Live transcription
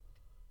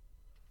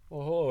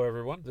Well, hello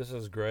everyone. This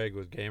is Greg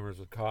with Gamers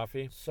with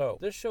Coffee. So,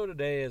 this show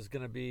today is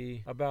going to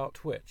be about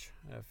Twitch.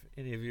 If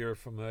any of you are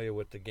familiar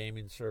with the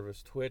gaming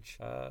service Twitch,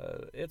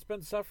 it's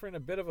been suffering a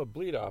bit of a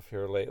bleed off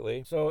here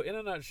lately. So, in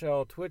a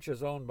nutshell, Twitch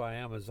is owned by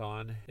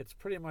Amazon. It's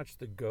pretty much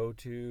the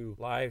go-to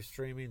live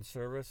streaming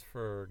service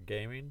for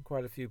gaming.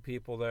 Quite a few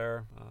people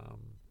there.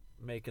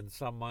 Making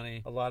some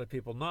money, a lot of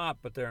people not,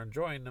 but they're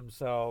enjoying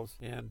themselves,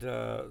 and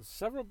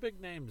several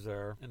big names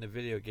there in the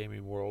video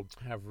gaming world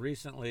have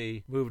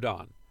recently moved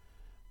on.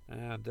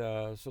 And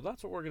so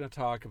that's what we're going to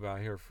talk about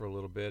here for a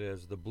little bit,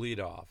 is the bleed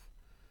off.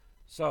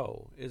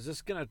 So, is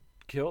this going to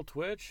kill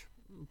Twitch?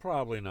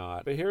 Probably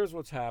not. But here's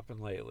what's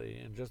happened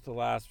lately in just the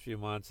last few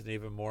months, and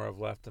even more have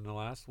left in the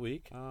last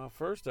week.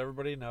 First,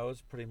 everybody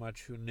knows pretty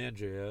much who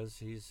Ninja is.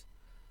 He's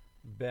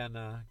been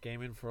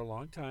gaming for a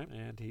long time,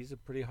 and he's a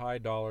pretty high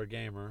dollar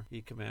gamer.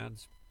 He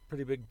commands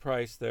pretty big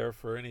price there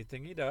for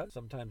anything he does.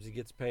 Sometimes he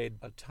gets paid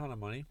a ton of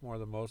money, more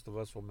than most of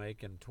us will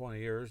make in 20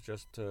 years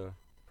just to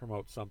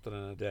promote something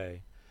in a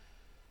day.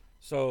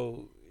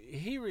 So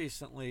he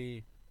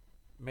recently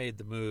made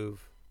the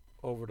move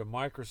over to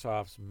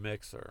Microsoft's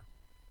Mixer.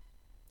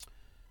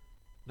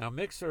 Now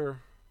Mixer,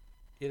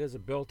 it is a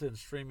built-in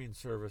streaming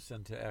service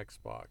into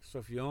Xbox. So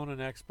if you own an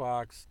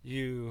Xbox,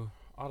 you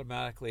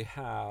automatically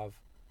have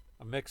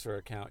a Mixer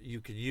account you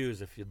can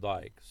use if you'd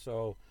like.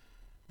 So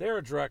they're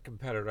a direct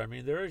competitor. I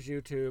mean, there is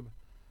YouTube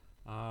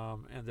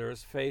and there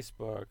is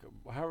Facebook.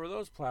 However,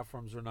 those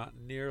platforms are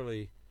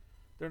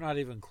they're not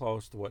even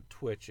close to what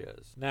Twitch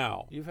is.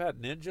 Now, you've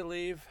had Ninja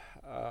leave,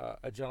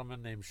 a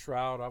gentleman named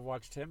Shroud. I've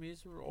watched him.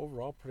 He's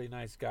overall pretty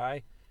nice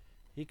guy.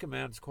 He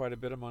commands quite a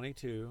bit of money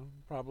too.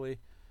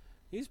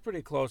 He's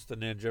pretty close to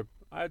Ninja.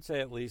 I'd say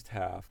at least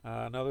half.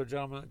 Another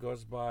gentleman that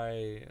goes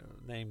by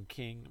named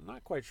King. I'm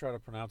not quite sure how to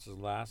pronounce his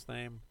last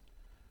name.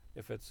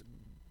 If it's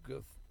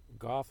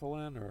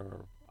Gothelin,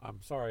 or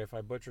I'm sorry if I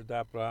butchered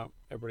that, but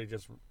everybody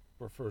just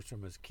refers to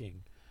him as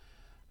King.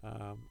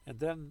 And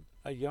then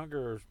a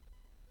younger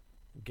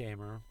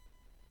gamer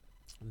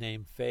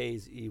named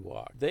FaZe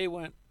Ewok. They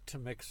went to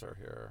Mixer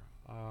here.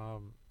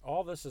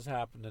 All this has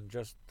happened in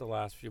just the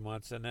last few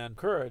months. And then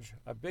Courage,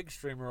 a big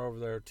streamer over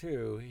there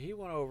too, he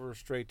went over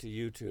straight to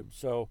YouTube.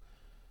 So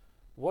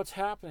what's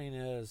happening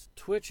is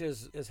Twitch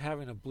is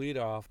having a bleed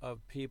off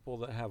of people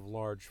that have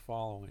large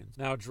followings.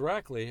 Now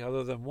directly,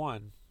 other than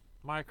one,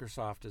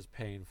 Microsoft is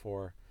paying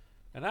for.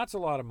 And that's a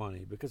lot of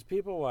money, because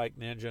people like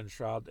Ninja and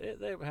Shroud,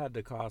 they had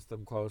to cost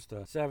them close to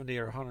 $70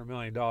 or $100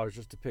 million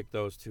just to pick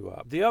those two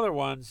up. The other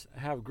ones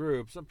have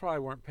groups that probably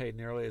weren't paid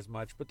nearly as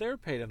much, but they were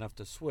paid enough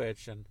to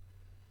switch. And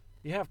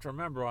you have to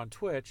remember, on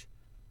Twitch,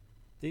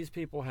 these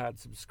people had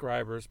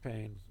subscribers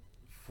paying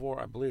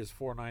I believe it's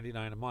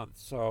 $4.99 a month.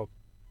 So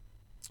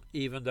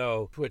even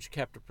though Twitch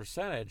kept a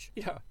percentage,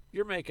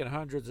 you're making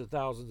hundreds of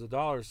thousands of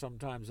dollars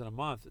sometimes in a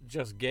month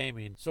just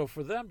gaming. So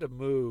for them to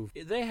move,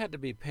 they had to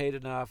be paid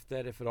enough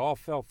that if it all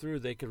fell through,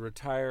 they could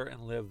retire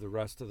and live the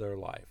rest of their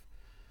life.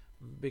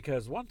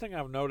 Because one thing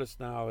I've noticed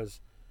now is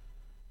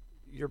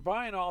you're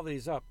buying all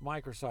these up,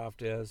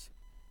 Microsoft is,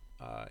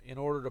 in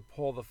order to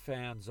pull the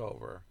fans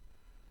over.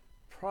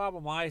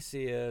 Problem I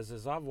see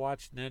is I've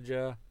watched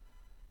Ninja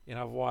and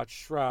I've watched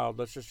Shroud.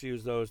 Let's just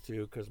use those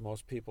two because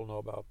most people know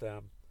about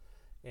them.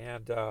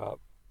 And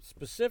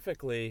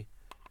specifically,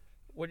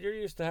 when you're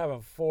used to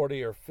having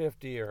 40 or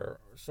 50 or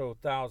so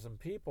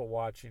thousand people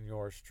watching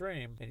your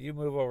stream, and you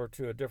move over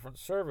to a different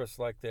service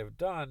like they've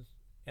done,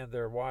 and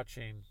they're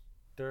watching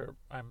their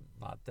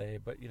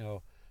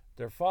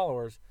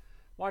followers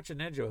watching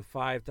Ninja with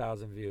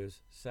 5,000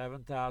 views,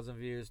 7,000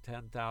 views,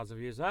 10,000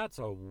 views. That's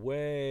a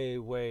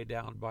way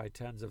down by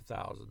tens of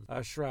thousands.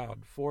 A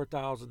Shroud,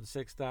 4,000,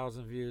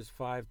 6,000 views,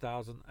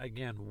 5,000,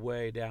 again,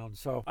 way down.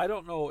 So I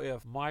don't know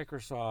if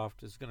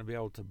Microsoft is going to be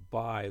able to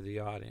buy the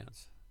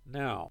audience.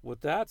 Now,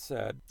 with that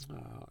said,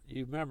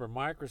 you remember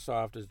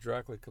Microsoft is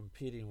directly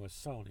competing with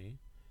Sony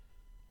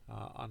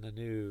on the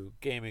new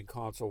gaming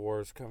console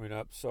wars coming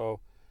up. So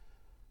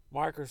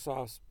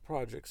Microsoft's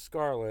Project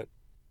Scarlet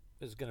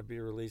is going to be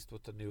released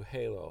with the new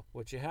Halo.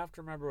 What you have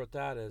to remember with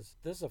that is,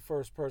 this is a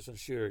first-person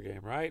shooter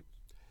game, right?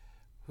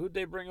 Who'd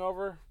they bring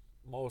over?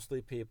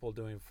 Mostly people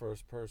doing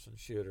first-person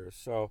shooters.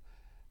 So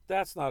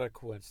that's not a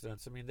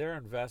coincidence. I mean, they're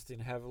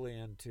investing heavily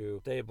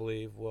into, they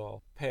believe,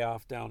 will pay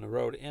off down the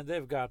road, and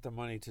they've got the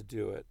money to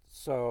do it.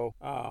 So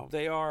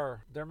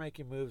they're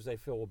making moves they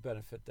feel will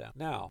benefit them.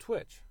 Now,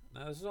 Twitch.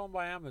 Now, this is owned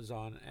by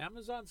Amazon.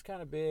 Amazon's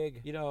kind of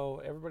big.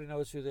 Everybody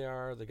knows who they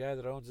are. The guy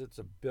that owns it's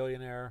a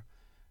billionaire.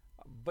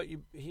 But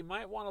he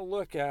might want to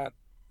look at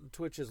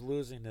Twitch is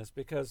losing this,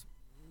 because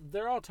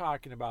they're all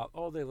talking about,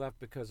 they left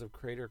because of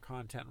creator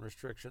content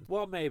restrictions.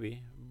 Well,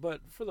 maybe,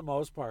 but for the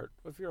most part,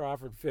 if you're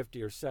offered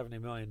 $50 or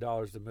 $70 million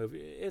to move,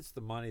 it's the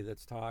money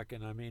that's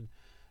talking. I mean,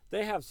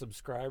 they have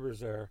subscribers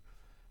there.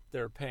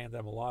 They're paying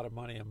them a lot of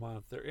money a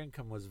month. Their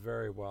income was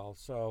very well.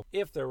 So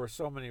if there were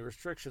so many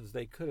restrictions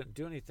they couldn't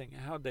do anything,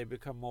 how'd they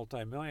become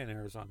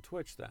multimillionaires on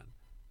Twitch then?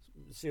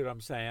 See what I'm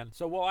saying?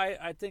 So,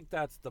 I think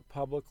that's the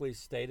publicly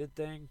stated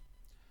thing.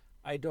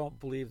 I don't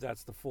believe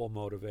that's the full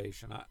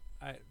motivation.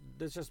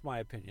 That's just my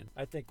opinion.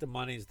 I think the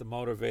money's the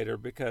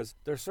motivator because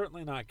they're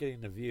certainly not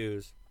getting the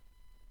views.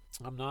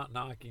 I'm not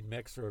knocking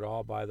Mixer at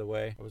all, by the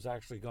way. I was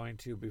actually going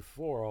to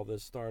before all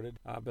this started.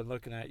 I've been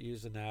looking at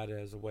using that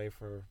as a way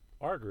for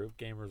our group,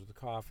 Gamers with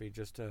Coffee,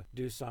 just to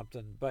do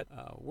something. But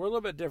we're a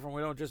little bit different.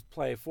 We don't just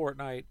play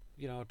Fortnite,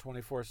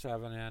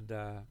 24/7,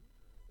 and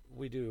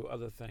we do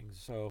other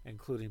things, so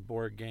including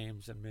board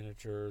games and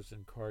miniatures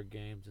and card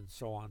games and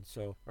so on.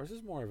 So ours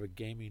is more of a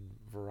gaming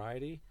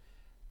variety,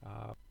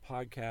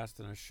 podcast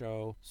and a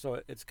show.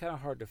 So it's kind of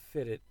hard to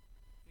fit it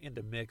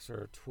into Mixer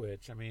or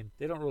Twitch. I mean,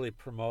 they don't really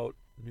promote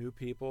new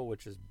people,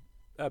 which is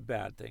a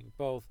bad thing.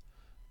 Both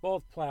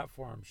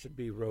platforms should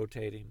be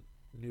rotating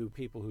new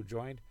people who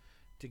joined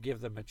to give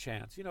them a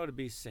chance, to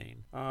be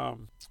seen.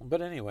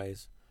 But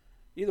anyways,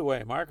 either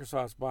way,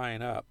 Microsoft's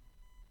buying up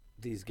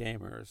these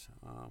gamers.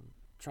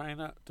 Trying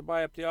to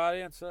buy up the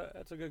audience,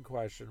 that's a good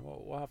question.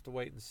 We'll have to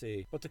wait and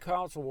see. But the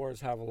console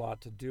wars have a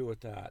lot to do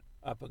with that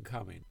up and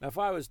coming. Now, if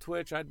I was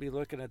Twitch, I'd be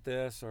looking at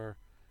this or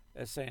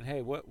as saying,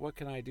 hey, what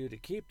can I do to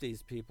keep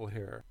these people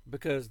here?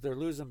 Because they're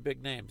losing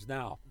big names.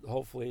 Now,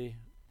 hopefully,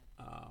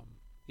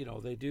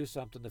 they do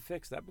something to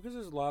fix that because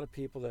there's a lot of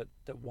people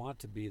that want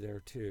to be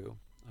there too.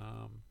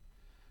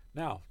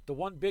 Now, the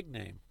one big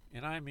name,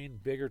 and I mean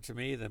bigger to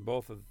me than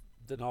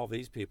all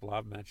these people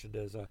I've mentioned,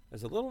 is a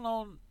little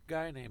known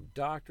guy named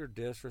Dr.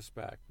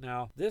 Disrespect.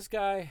 Now, this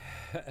guy,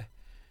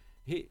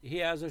 he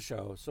has a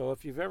show. So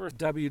if you've ever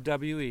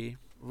WWE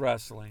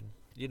wrestling,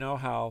 you know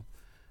how.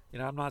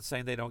 I'm not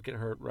saying they don't get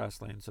hurt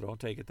wrestling, so don't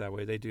take it that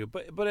way. They do,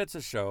 but it's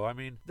a show. I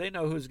mean, they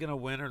know who's going to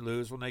win or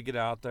lose when they get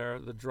out there,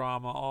 the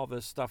drama, all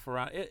this stuff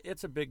around.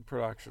 It's a big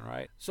production,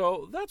 right?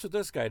 So that's what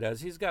this guy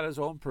does. He's got his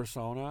own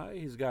persona.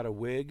 He's got a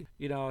wig.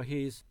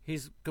 He's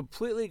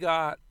completely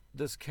got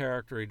this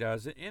character he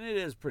does, and it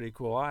is pretty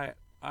cool.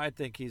 I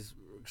think he's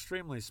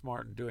extremely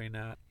smart in doing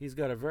that. He's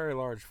got a very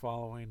large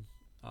following.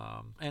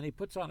 And he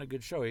puts on a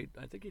good show. I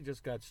think he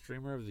just got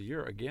Streamer of the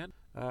Year again.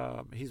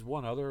 He's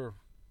won other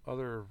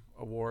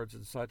awards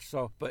and such.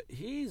 So, but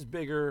he's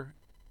bigger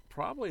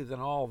probably than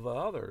all the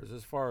others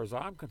as far as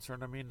I'm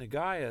concerned. I mean, the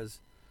guy is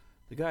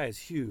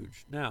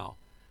huge. Now,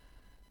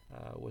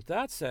 with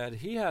that said,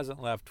 he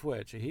hasn't left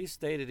Twitch. He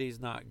stated he's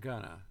not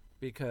gonna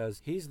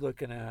because he's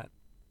looking at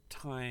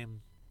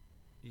time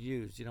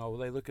used.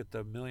 They look at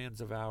the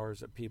millions of hours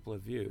that people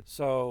have viewed.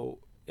 So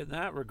in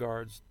that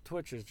regards,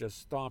 Twitch is just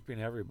stomping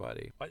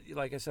everybody.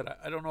 Like I said,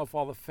 I don't know if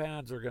all the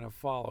fans are going to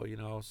follow,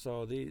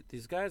 So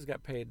these guys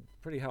got paid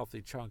pretty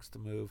healthy chunks to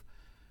move.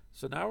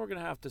 So now we're going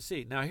to have to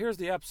see. Now here's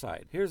the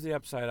upside. Here's the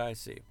upside I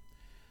see.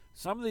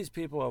 Some of these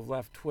people have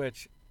left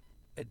Twitch.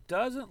 It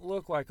doesn't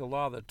look like a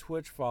lot of the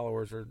Twitch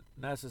followers are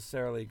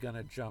necessarily going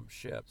to jump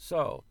ship.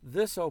 So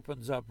this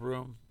opens up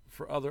room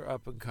for other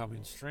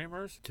up-and-coming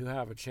streamers to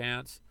have a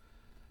chance,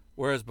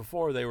 whereas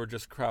before they were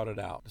just crowded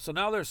out. So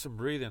now there's some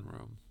breathing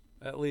room.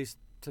 At least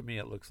to me,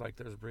 it looks like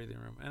there's breathing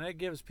room. And it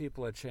gives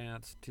people a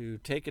chance to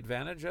take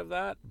advantage of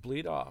that,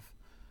 bleed off.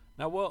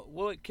 Now,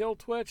 will it kill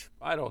Twitch?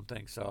 I don't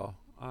think so.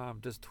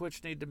 Does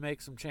Twitch need to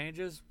make some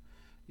changes?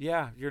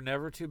 Yeah, you're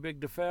never too big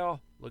to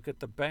fail. Look at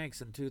the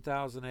banks in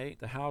 2008,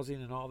 the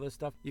housing and all this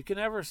stuff. You can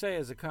never say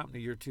as a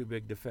company you're too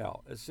big to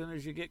fail. As soon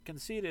as you get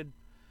conceded,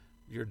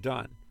 you're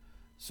done.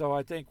 So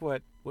I think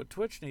what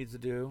Twitch needs to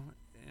do,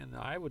 and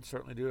I would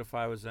certainly do it if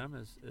I was them,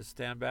 is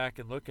stand back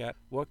and look at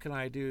what can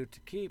I do to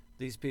keep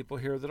these people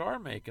here that are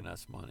making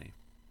us money,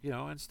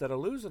 instead of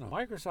losing them.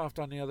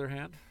 Microsoft, on the other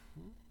hand,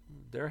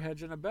 they're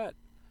hedging a bet.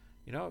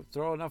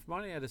 Throw enough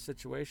money at a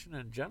situation,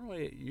 and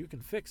generally you can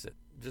fix it.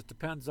 It just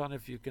depends on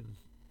if you can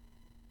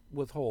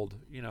withhold.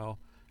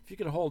 If you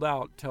can hold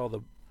out till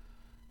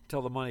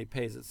the money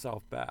pays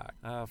itself back.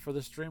 For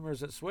the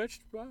streamers that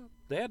switched, well,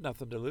 they had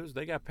nothing to lose.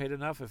 They got paid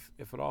enough.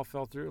 If it all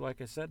fell through,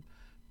 like I said,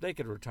 they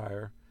could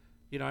retire.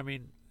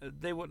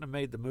 They wouldn't have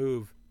made the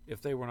move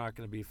if they were not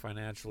going to be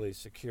financially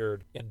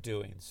secured in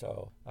doing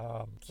so.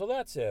 So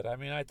that's it.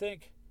 I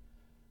think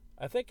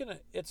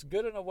it's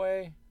good in a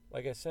way.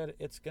 Like I said,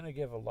 it's going to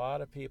give a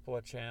lot of people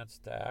a chance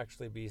to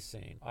actually be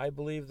seen. I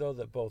believe, though,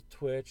 that both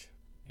Twitch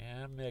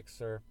and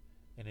Mixer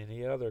and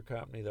any other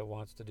company that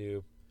wants to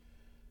do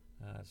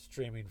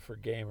streaming for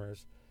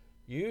gamers,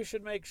 you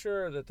should make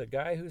sure that the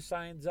guy who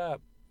signs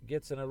up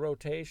gets in a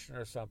rotation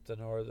or something,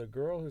 or the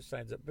girl who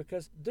signs up,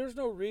 because there's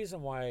no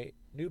reason why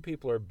new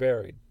people are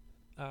buried.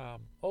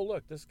 Oh,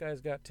 look, this guy's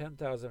got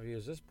 10,000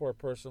 views. This poor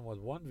person with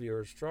one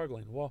viewer is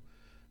struggling. Well,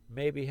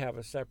 maybe have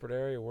a separate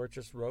area where it's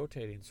just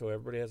rotating so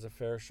everybody has a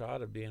fair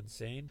shot of being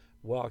seen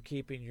while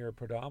keeping your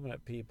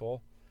predominant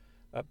people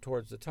up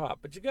towards the top.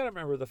 But you got to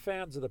remember, the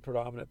fans of the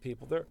predominant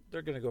people,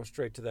 they're going to go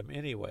straight to them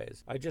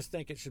anyways. I just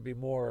think it should be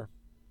more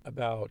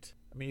about,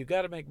 you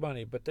got to make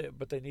money, but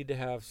they need to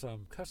have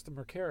some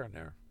customer care in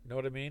there. You know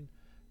what I mean?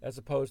 As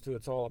opposed to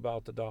it's all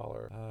about the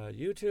dollar.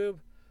 YouTube,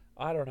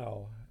 I don't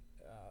know.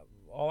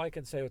 All I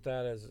can say with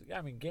that is,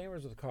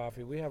 Gamers with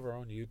Coffee, we have our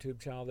own YouTube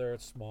channel there.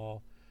 It's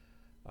small.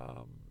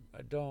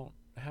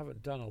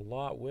 Haven't done a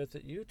lot with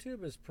it.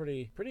 YouTube is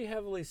pretty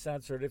heavily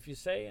censored. If you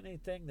say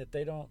anything that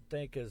they don't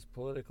think is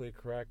politically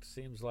correct,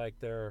 seems like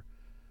they're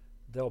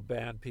they'll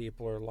ban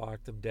people or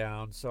lock them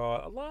down. So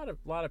a lot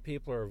of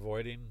people are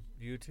avoiding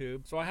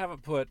YouTube. So I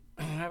haven't put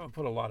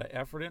a lot of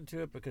effort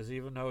into it, because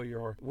even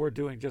though we're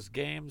doing just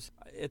games,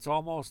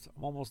 I'm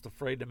almost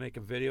afraid to make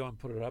a video and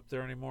put it up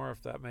there anymore,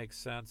 if that makes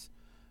sense,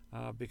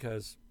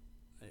 because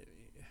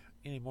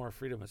any more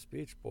freedom of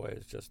speech, boy,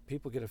 it's just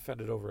people get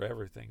offended over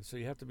everything. So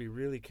you have to be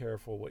really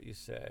careful what you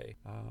say.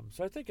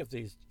 So I think if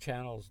these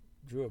channels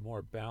drew a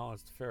more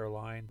balanced, fair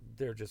line,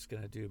 they're just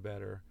going to do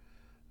better.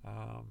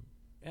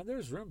 And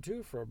there's room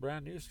too for a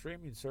brand new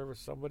streaming service.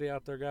 Somebody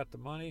out there got the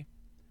money,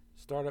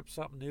 start up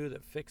something new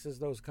that fixes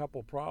those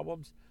couple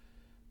problems.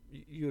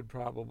 You'd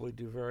probably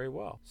do very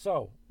well.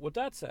 So with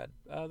that said,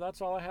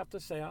 that's all I have to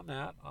say on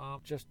that.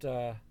 Just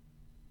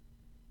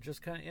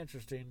kind of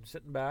interesting,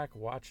 sitting back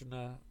watching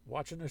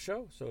the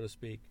show, so to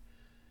speak.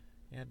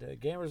 And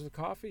Gamers with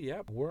Coffee,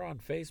 yep, we're on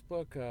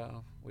Facebook.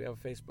 We have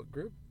a Facebook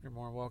group. You're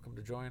more than welcome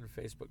to join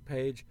the Facebook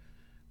page.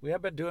 We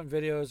have been doing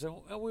videos,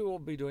 and we will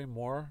be doing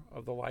more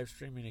of the live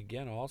streaming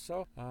again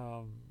also,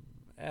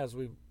 as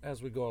we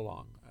go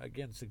along.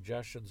 Again,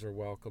 suggestions are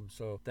welcome.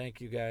 So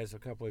thank you guys. A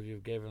couple of you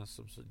have given us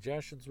some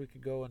suggestions we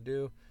could go and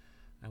do,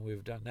 and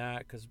we've done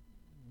that because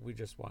we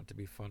just want it to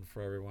be fun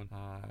for everyone.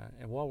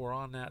 And while we're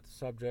on that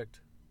subject,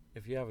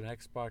 if you have an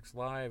Xbox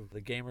Live,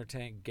 the Gamer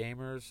Tank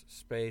Gamers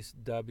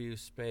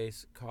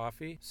 _W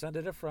coffee, send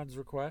it a friend's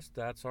request.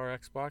 That's our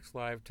Xbox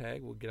Live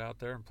tag. We'll get out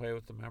there and play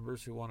with the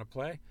members who want to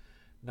play.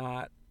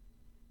 Not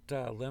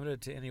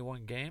limited to any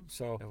one game.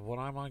 So when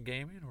I'm on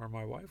gaming, or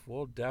my wife,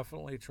 we'll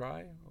definitely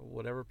try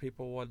whatever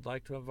people would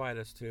like to invite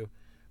us to.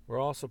 We're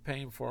also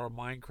paying for our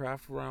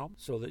Minecraft realm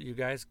so that you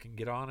guys can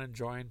get on and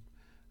join.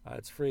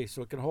 It's free,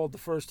 so it can hold the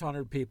first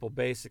 100 people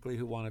basically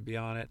who want to be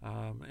on it.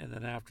 And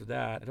then after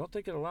that, I don't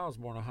think it allows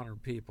more than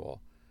 100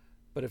 people.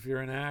 But if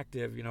you're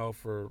inactive,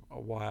 for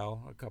a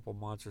while, a couple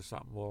months or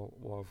something,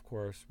 we'll of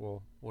course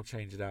we'll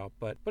change it out.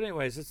 But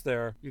anyways, it's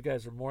there. You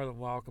guys are more than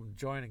welcome to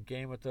join and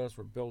game with us.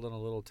 We're building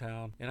a little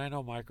town, and I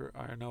know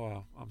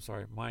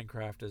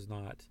Minecraft is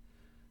not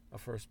a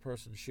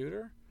first-person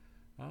shooter,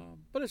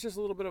 but it's just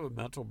a little bit of a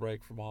mental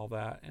break from all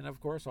that. And of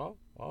course, I'll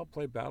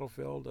play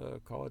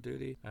Battlefield, Call of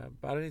Duty,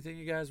 about anything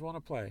you guys want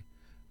to play.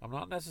 I'm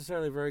not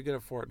necessarily very good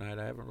at Fortnite.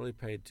 I haven't really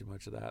paid too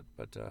much of that,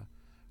 but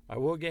I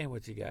will game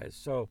with you guys.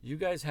 So you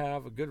guys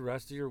have a good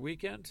rest of your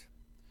weekend,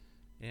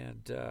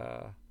 and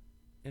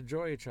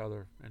enjoy each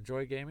other.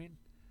 Enjoy gaming,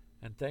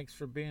 and thanks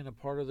for being a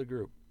part of the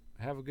group.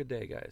 Have a good day, guys.